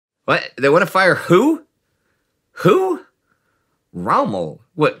What? They want to fire who? Who? Rommel.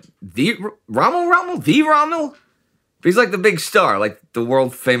 What? The Rommel? The Rommel? He's like the big star, like the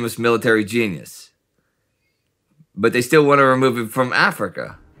world-famous military genius. But they still want to remove him from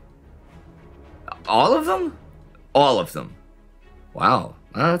Africa. All of them? All of them. Wow.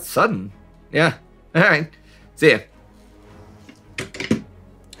 That's sudden. Yeah. All right. See ya.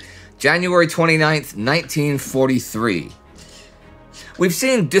 January 29th, 1943. We've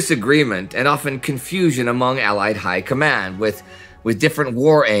seen disagreement and often confusion among Allied high command, with different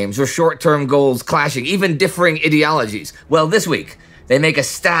war aims or short-term goals clashing, even differing ideologies. Well, this week, they make a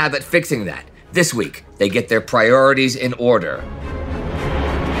stab at fixing that. This week, they get their priorities in order.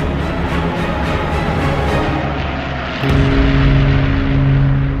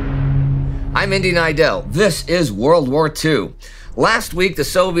 I'm Indy Neidell. This is World War II. Last week, the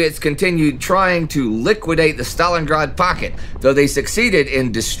Soviets continued trying to liquidate the Stalingrad pocket, though they succeeded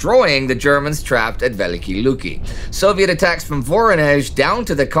in destroying the Germans trapped at Veliki Luki. Soviet attacks from Voronezh down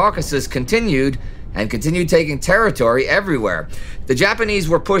to the Caucasus continued taking territory everywhere. The Japanese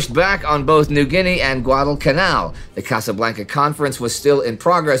were pushed back on both New Guinea and Guadalcanal. The Casablanca Conference was still in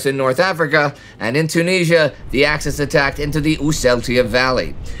progress in North Africa, and in Tunisia, the Axis attacked into the Useltia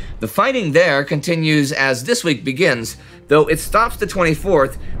Valley. The fighting there continues as this week begins, though it stops the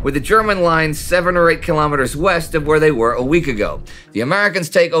 24th with the German lines 7 or 8 kilometers west of where they were a week ago. The Americans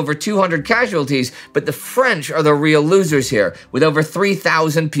take over 200 casualties, but the French are the real losers here, with over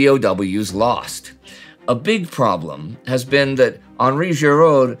 3,000 POWs lost. A big problem has been that Henri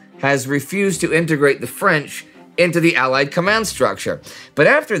Giraud has refused to integrate the French into the Allied command structure. But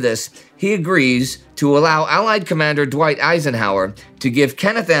after this, he agrees to allow Allied Commander Dwight Eisenhower to give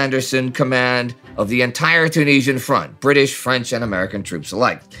Kenneth Anderson command of the entire Tunisian front, British, French, and American troops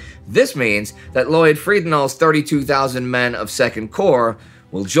alike. This means that Lloyd Friedenau's 32,000 men of 2nd Corps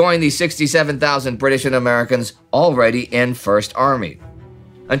will join the 67,000 British and Americans already in 1st Army.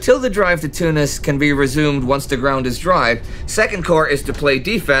 Until the drive to Tunis can be resumed once the ground is dry, 2nd Corps is to play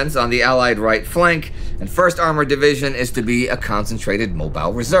defense on the Allied right flank, and 1st Armored Division is to be a concentrated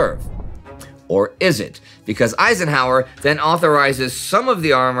mobile reserve. Or is it? Because Eisenhower then authorizes some of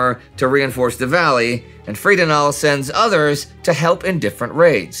the armor to reinforce the valley, and Friedenau sends others to help in different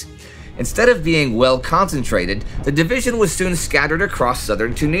raids. Instead of being well concentrated, the division was soon scattered across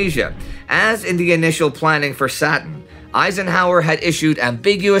southern Tunisia. As in the initial planning for Saturn, Eisenhower had issued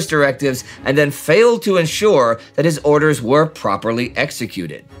ambiguous directives and then failed to ensure that his orders were properly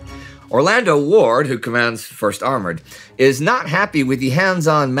executed. Orlando Ward, who commands 1st Armored, is not happy with the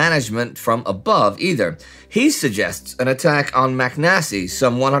hands-on management from above either. He suggests an attack on Maknassi,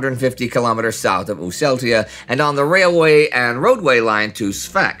 some 150 kilometers south of Useltia, and on the railway and roadway line to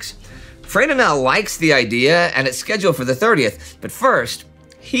Sfax. Friedenau likes the idea and it's scheduled for the 30th, but first,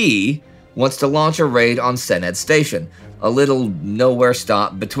 he wants to launch a raid on Sened Station, a little nowhere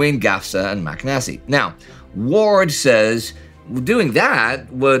stop between Gafsa and Maknassi. Now, Ward says doing that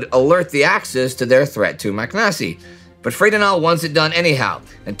would alert the Axis to their threat to Maknassi, but Friedenau wants it done anyhow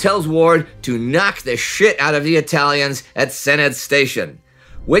and tells Ward to knock the shit out of the Italians at Sened Station,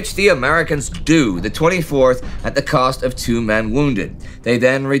 which the Americans do the 24th at the cost of 2 men wounded. They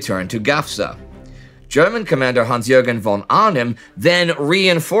then return to Gafsa. German commander Hans-Jürgen von Arnim then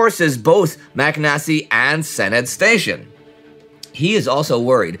reinforces both Maknassi and Sened Station. He is also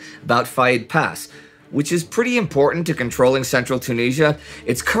worried about Faid Pass, which is pretty important to controlling central Tunisia.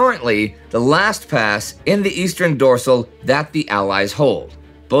 It's currently the last pass in the eastern dorsal that the Allies hold.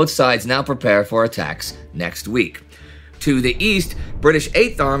 Both sides now prepare for attacks next week. To the east, British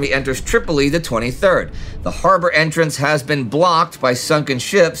 8th Army enters Tripoli the 23rd. The harbor entrance has been blocked by sunken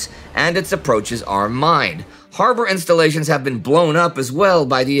ships, and its approaches are mined. Harbor installations have been blown up as well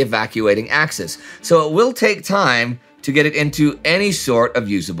by the evacuating Axis, so it will take time to get it into any sort of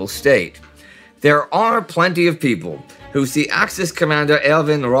usable state. There are plenty of people who see Axis commander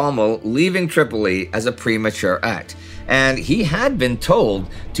Erwin Rommel leaving Tripoli as a premature act, and he had been told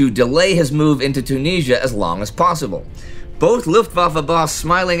to delay his move into Tunisia as long as possible. Both Luftwaffe boss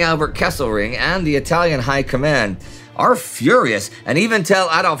Smiling Albert Kesselring and the Italian High Command are furious and even tell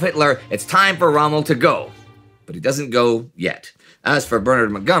Adolf Hitler it's time for Rommel to go. But he doesn't go yet. As for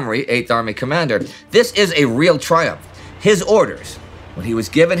Bernard Montgomery, 8th Army commander, this is a real triumph. His orders, when he was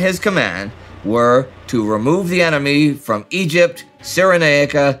given his command, were to remove the enemy from Egypt,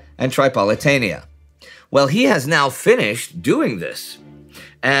 Cyrenaica, and Tripolitania. Well, he has now finished doing this.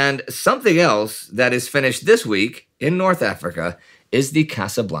 And something else that is finished this week in North Africa is the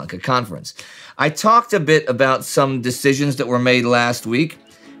Casablanca Conference. I talked a bit about some decisions that were made last week,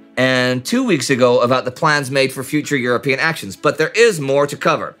 and 2 weeks ago about the plans made for future European actions. But there is more to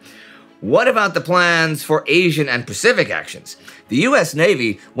cover. What about the plans for Asian and Pacific actions? The U.S.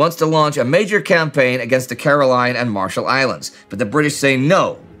 Navy wants to launch a major campaign against the Caroline and Marshall Islands, but the British say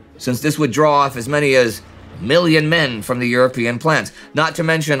no, since this would draw off as many as 1 million men from the European plans, not to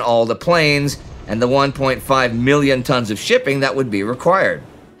mention all the planes and the 1.5 million tons of shipping that would be required.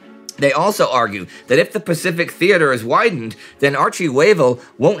 They also argue that if the Pacific theater is widened, then Archie Wavell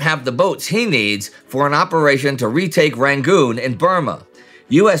won't have the boats he needs for an operation to retake Rangoon in Burma.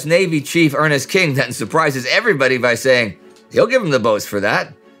 U.S. Navy Chief Ernest King then surprises everybody by saying he'll give them the boats for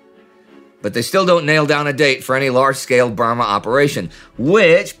that. But they still don't nail down a date for any large-scale Burma operation,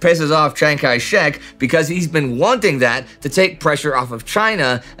 which pisses off Chiang Kai-shek because he's been wanting that to take pressure off of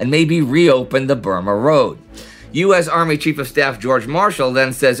China and maybe reopen the Burma Road. U.S. Army Chief of Staff George Marshall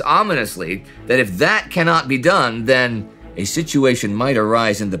then says ominously that if that cannot be done, then a situation might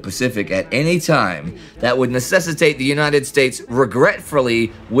arise in the Pacific at any time that would necessitate the United States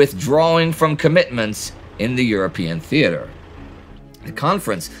regretfully withdrawing from commitments in the European theater. The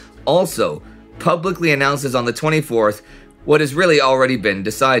conference also publicly announces on the 24th what has really already been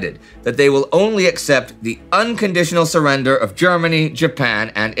decided, that they will only accept the unconditional surrender of Germany,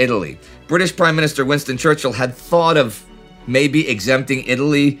 Japan, and Italy. British Prime Minister Winston Churchill had thought of maybe exempting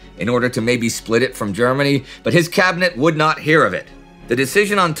Italy in order to maybe split it from Germany, but his cabinet would not hear of it. The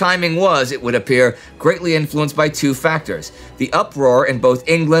decision on timing was, it would appear, greatly influenced by two factors. The uproar in both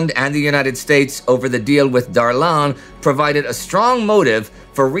England and the United States over the deal with Darlan provided a strong motive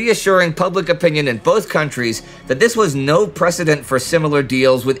for reassuring public opinion in both countries that this was no precedent for similar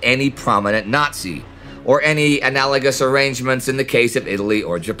deals with any prominent Nazi, or any analogous arrangements in the case of Italy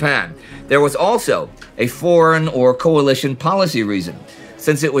or Japan. There was also a foreign or coalition policy reason,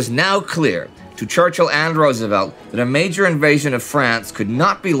 since it was now clear to Churchill and Roosevelt that a major invasion of France could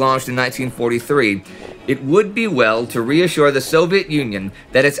not be launched in 1943, it would be well to reassure the Soviet Union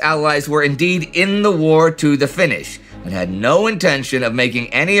that its allies were indeed in the war to the finish and had no intention of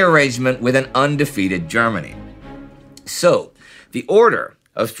making any arrangement with an undefeated Germany. So, the order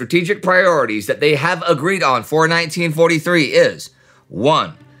of strategic priorities that they have agreed on for 1943 is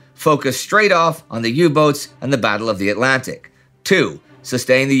 1. Focus straight off on the U-boats and the Battle of the Atlantic. 2.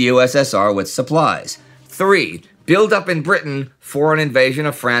 Sustain the USSR with supplies. 3. Build up in Britain for an invasion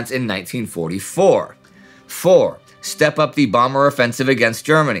of France in 1944. 4. Step up the bomber offensive against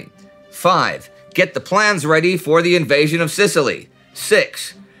Germany. 5. Get the plans ready for the invasion of Sicily.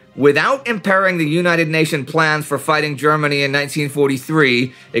 6. Without impairing the United Nations plans for fighting Germany in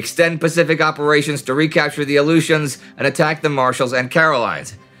 1943, extend Pacific operations to recapture the Aleutians and attack the Marshalls and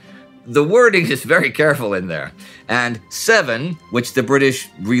Carolines. The wording is very careful in there. And 7, which the British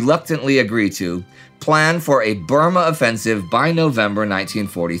reluctantly agree to, plan for a Burma offensive by November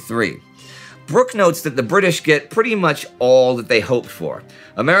 1943. Brooke notes that the British get pretty much all that they hoped for.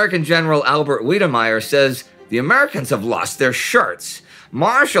 American General Albert Wiedemeyer says the Americans have lost their shirts.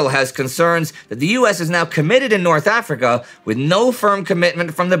 Marshall has concerns that the U.S. is now committed in North Africa with no firm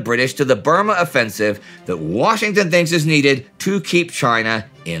commitment from the British to the Burma offensive that Washington thinks is needed to keep China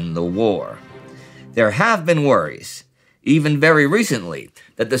in the war. There have been worries, even very recently,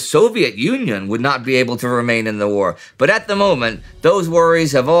 that the Soviet Union would not be able to remain in the war, but at the moment, those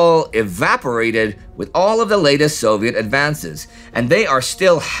worries have all evaporated with all of the latest Soviet advances, and they are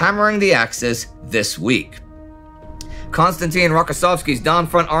still hammering the Axis this week. Konstantin Rokossovsky's Don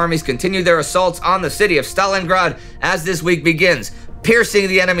Front armies continue their assaults on the city of Stalingrad as this week begins, piercing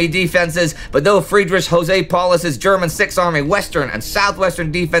the enemy defenses, but though Friedrich Jose Paulus's German Sixth Army western and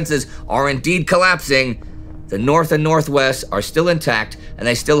southwestern defenses are indeed collapsing, the north and northwest are still intact and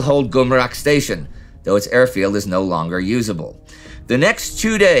they still hold Gumrak Station, though its airfield is no longer usable. The next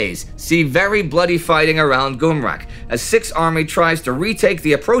 2 days see very bloody fighting around Gumrak, as Sixth Army tries to retake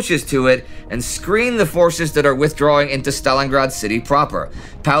the approaches to it and screen the forces that are withdrawing into Stalingrad city proper.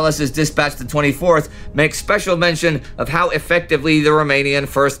 Paulus's dispatch the 24th makes special mention of how effectively the Romanian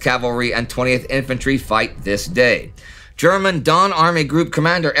 1st Cavalry and 20th Infantry fight this day. German Don Army Group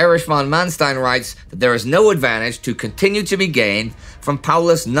Commander Erich von Manstein writes that there is no advantage to continue to be gained from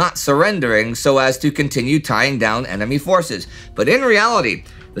Paulus not surrendering so as to continue tying down enemy forces. But in reality,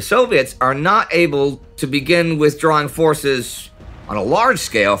 the Soviets are not able to begin withdrawing forces on a large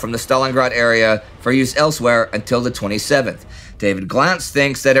scale from the Stalingrad area for use elsewhere until the 27th. David Glantz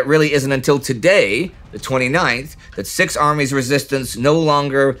thinks that it really isn't until today, the 29th, that Sixth Army's resistance no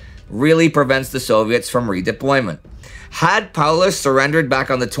longer really prevents the Soviets from redeployment. Had Paulus surrendered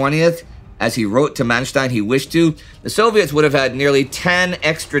back on the 20th, as he wrote to Manstein he wished to, the Soviets would have had nearly 10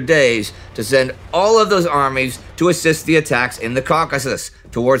 extra days to send all of those armies to assist the attacks in the Caucasus,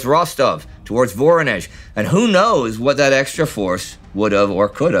 towards Rostov, towards Voronezh, and who knows what that extra force would have or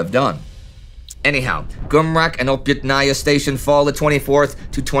could have done. Anyhow, Gumrak and Opyatnaya Station fall the 24th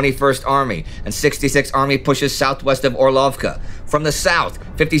to 21st Army, and 66th Army pushes southwest of Orlovka. From the south,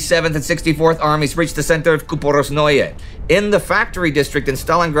 57th and 64th Armies reach the center of Kuporosnoye. In the factory district in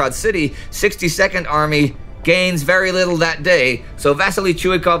Stalingrad City, 62nd Army gains very little that day, so Vasily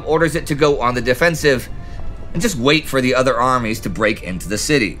Chuikov orders it to go on the defensive and just wait for the other armies to break into the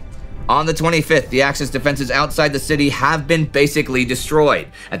city. On the 25th, the Axis defenses outside the city have been basically destroyed.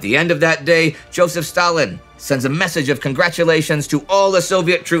 At the end of that day, Joseph Stalin sends a message of congratulations to all the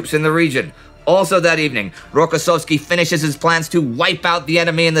Soviet troops in the region. Also that evening, Rokossovsky finishes his plans to wipe out the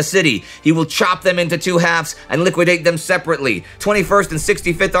enemy in the city. He will chop them into two halves and liquidate them separately. 21st and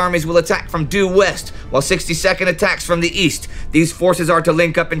 65th Armies will attack from due west, while 62nd attacks from the east. These forces are to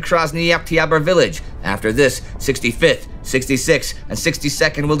link up in Krasny Oktябrь village. After this, 65th, 66th, and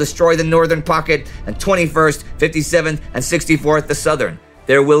 62nd will destroy the northern pocket, and 21st, 57th, and 64th the southern.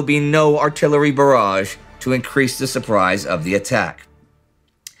 There will be no artillery barrage to increase the surprise of the attack.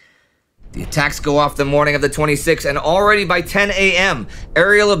 The attacks go off the morning of the 26th, and already by 10 a.m.,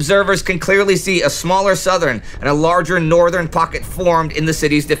 aerial observers can clearly see a smaller southern and a larger northern pocket formed in the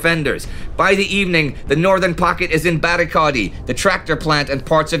city's defenders. By the evening, the northern pocket is in Barikadi, the tractor plant, and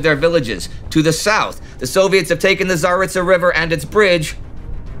parts of their villages. To the south, the Soviets have taken the Zaritsa River and its bridge,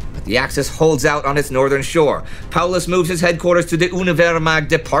 but the Axis holds out on its northern shore. Paulus moves his headquarters to the Univermag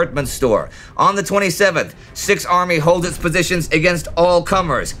department store. On the 27th, 6th Army holds its positions against all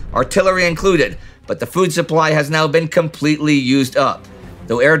comers, artillery included, but the food supply has now been completely used up,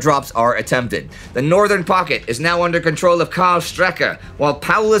 though airdrops are attempted. The northern pocket is now under control of Karl Strecker, while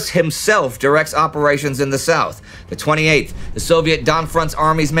Paulus himself directs operations in the south. The 28th, the Soviet Don Front's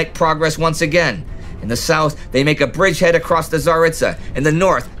armies make progress once again. In the south, they make a bridgehead across the Zaritsa. In the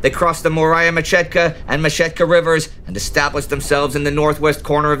north, they cross the Moraya Machetka and Mashetka rivers and establish themselves in the northwest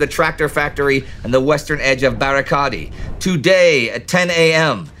corner of the tractor factory and the western edge of Barikadi. Today, at 10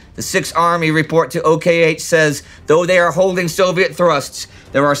 a.m., the 6th Army report to OKH says, though they are holding Soviet thrusts,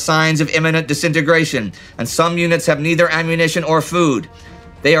 there are signs of imminent disintegration, and some units have neither ammunition or food.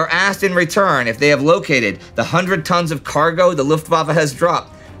 They are asked in return if they have located the 100 tons of cargo the Luftwaffe has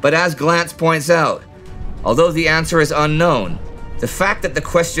dropped, but as Glantz points out, although the answer is unknown, the fact that the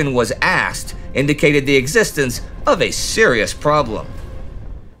question was asked indicated the existence of a serious problem.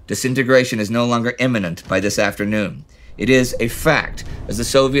 Disintegration is no longer imminent by this afternoon. It is a fact as the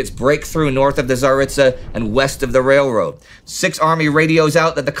Soviets break through north of the Zaritsa and west of the railroad. 6th Army radios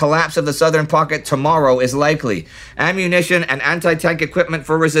out that the collapse of the southern pocket tomorrow is likely. Ammunition and anti-tank equipment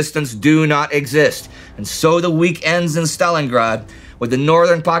for resistance do not exist. And so the week ends in Stalingrad, with the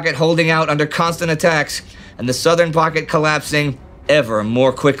northern pocket holding out under constant attacks and the southern pocket collapsing ever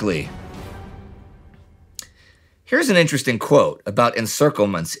more quickly. Here's an interesting quote about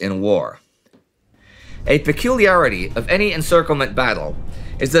encirclements in war. A peculiarity of any encirclement battle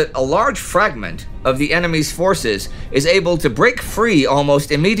is that a large fragment of the enemy's forces is able to break free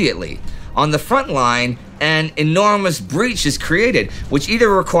almost immediately. On the front line, an enormous breach is created, which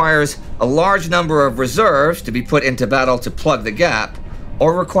either requires a large number of reserves to be put into battle to plug the gap,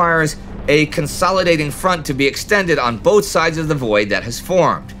 or requires a consolidating front to be extended on both sides of the void that has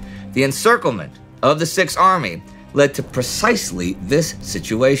formed. The encirclement of the 6th Army led to precisely this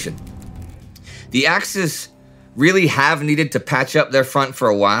situation. The Axis really have needed to patch up their front for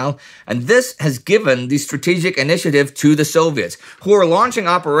a while, and this has given the strategic initiative to the Soviets, who are launching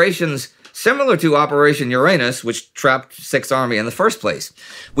operations similar to Operation Uranus, which trapped 6th Army in the first place.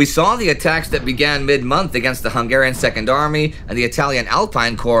 We saw the attacks that began mid-month against the Hungarian 2nd Army and the Italian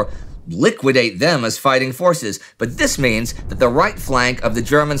Alpine Corps liquidate them as fighting forces, but this means that the right flank of the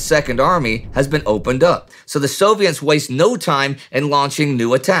German 2nd Army has been opened up, so the Soviets waste no time in launching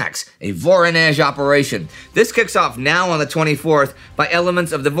new attacks, a Voronezh operation. This kicks off now on the 24th by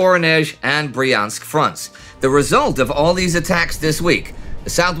elements of the Voronezh and Bryansk fronts. The result of all these attacks this week: the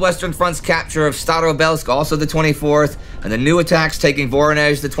Southwestern Front's capture of Starobelsk, also the 24th, and the new attacks taking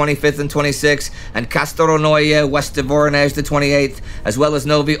Voronezh the 25th and 26th, and Kastoronoye west of Voronezh the 28th, as well as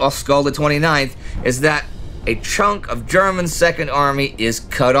Novi Oskol the 29th, is that a chunk of German 2nd Army is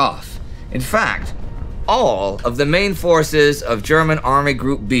cut off. In fact, all of the main forces of German Army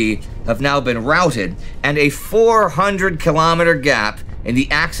Group B have now been routed, and a 400-kilometer gap in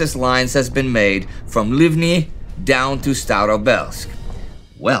the Axis lines has been made from Livny down to Starobelsk.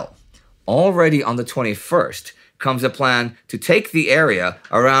 Well, already on the 21st, comes a plan to take the area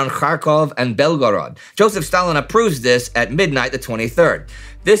around Kharkov and Belgorod. Joseph Stalin approves this at midnight the 23rd.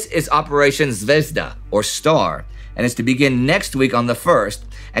 This is Operation Zvezda, or Star, and is to begin next week on the 1st,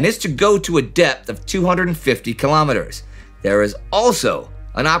 and is to go to a depth of 250 kilometers. There is also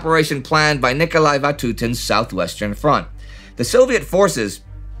an operation planned by Nikolai Vatutin's Southwestern Front. The Soviet forces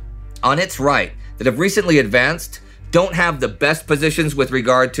on its right that have recently advanced don't have the best positions with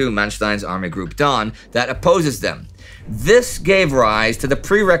regard to Manstein's Army Group Don that opposes them. This gave rise to the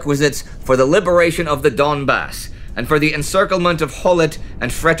prerequisites for the liberation of the Donbass and for the encirclement of Holit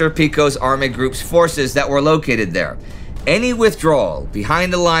and Fretter-Pico's Army Group's forces that were located there. Any withdrawal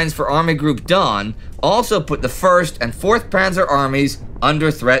behind the lines for Army Group Don also put the 1st and 4th Panzer Armies under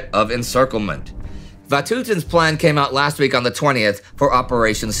threat of encirclement. Vatutin's plan came out last week on the 20th for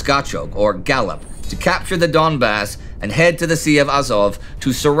Operation Skachok, or Gallop, to capture the Donbass and head to the Sea of Azov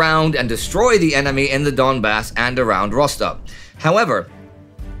to surround and destroy the enemy in the Donbass and around Rostov. However,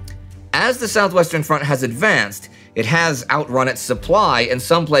 as the Southwestern Front has advanced, it has outrun its supply in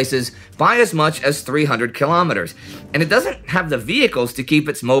some places by as much as 300 kilometers, and it doesn't have the vehicles to keep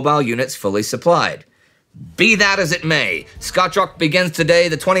its mobile units fully supplied. Be that as it may, Skachok begins today,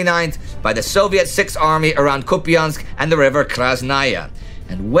 the 29th, by the Soviet 6th Army around Kupiansk and the river Krasnaya.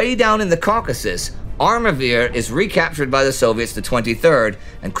 And way down in the Caucasus, Armavir is recaptured by the Soviets the 23rd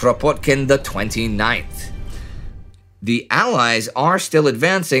and Kropotkin the 29th. The Allies are still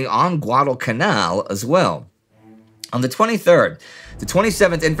advancing on Guadalcanal as well. On the 23rd, the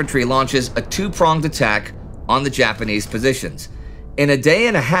 27th Infantry launches a two-pronged attack on the Japanese positions. In a day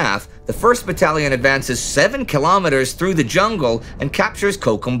and a half, the 1st Battalion advances 7 kilometers through the jungle and captures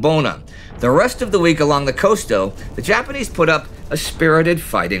Kokumbona. The rest of the week along the coast, though, the Japanese put up a spirited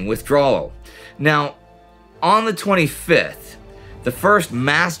fighting withdrawal. Now, on the 25th, the first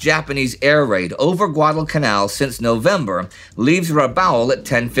mass Japanese air raid over Guadalcanal since November leaves Rabaul at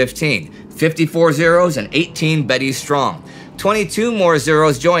 10:15, 54 Zeros and 18 Bettys strong. 22 more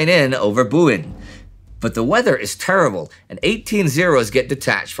Zeros join in over Buin. But the weather is terrible, and 18 Zeros get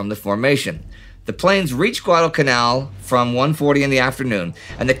detached from the formation. The planes reach Guadalcanal from 1:40 in the afternoon,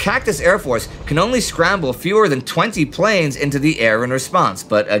 and the Cactus Air Force can only scramble fewer than 20 planes into the air in response.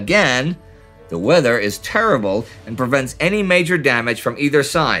 But again, the weather is terrible and prevents any major damage from either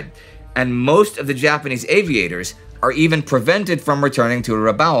side, and most of the Japanese aviators are even prevented from returning to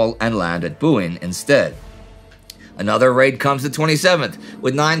Rabaul and land at Buin instead. Another raid comes the 27th,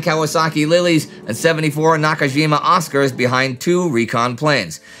 with 9 Kawasaki Lilies and 74 Nakajima Oscars behind 2 recon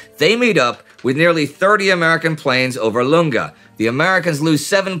planes. They meet up with nearly 30 American planes over Lunga. The Americans lose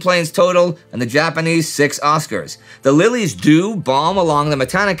 7 planes total, and the Japanese 6 Oscars. The Lilies do bomb along the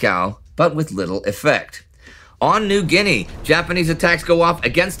Matanikau, but with little effect. On New Guinea, Japanese attacks go off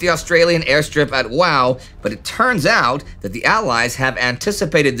against the Australian airstrip at Wau, but it turns out that the Allies have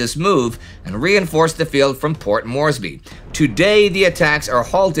anticipated this move and reinforced the field from Port Moresby. Today, the attacks are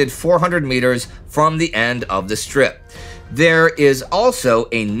halted 400 meters from the end of the strip. There is also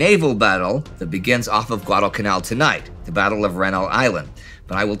a naval battle that begins off of Guadalcanal tonight, the Battle of Rennell Island,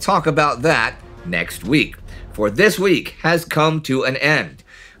 but I will talk about that next week. For this week has come to an end.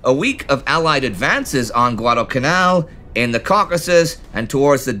 A week of Allied advances on Guadalcanal, in the Caucasus, and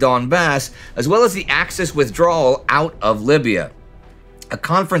towards the Donbass, as well as the Axis withdrawal out of Libya. A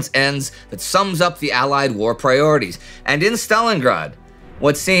conference ends that sums up the Allied war priorities. And in Stalingrad,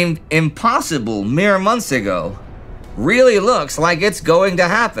 what seemed impossible mere months ago really looks like it's going to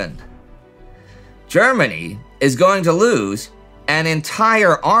happen. Germany is going to lose an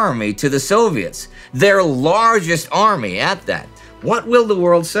entire army to the Soviets, their largest army at that. What will the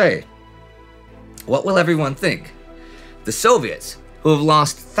world say? What will everyone think? The Soviets, who have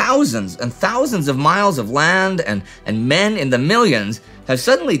lost thousands and thousands of miles of land and men in the millions, have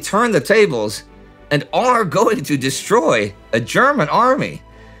suddenly turned the tables and are going to destroy a German army.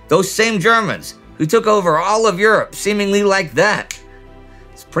 Those same Germans who took over all of Europe seemingly like that.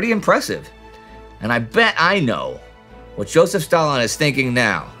 It's pretty impressive. And I bet I know what Joseph Stalin is thinking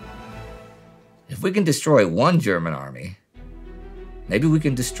now. If we can destroy one German army, maybe we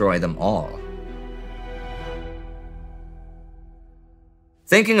can destroy them all.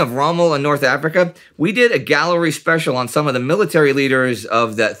 Thinking of Rommel in North Africa, we did a gallery special on some of the military leaders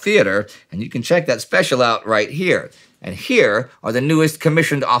of that theater, and you can check that special out right here. And here are the newest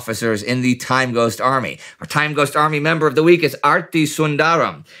commissioned officers in the Time Ghost Army. Our Time Ghost Army member of the week is Arti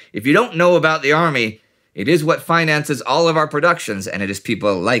Sundaram. If you don't know about the Army, it is what finances all of our productions, and it is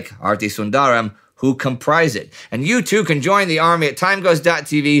people like Arti Sundaram who comprise it. And you too can join the army at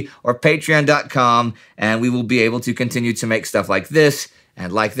timegoes.tv or patreon.com, and we will be able to continue to make stuff like this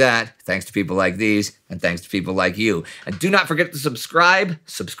and like that, thanks to people like these, and thanks to people like you. And do not forget to subscribe,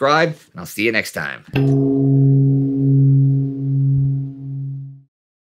 and I'll see you next time.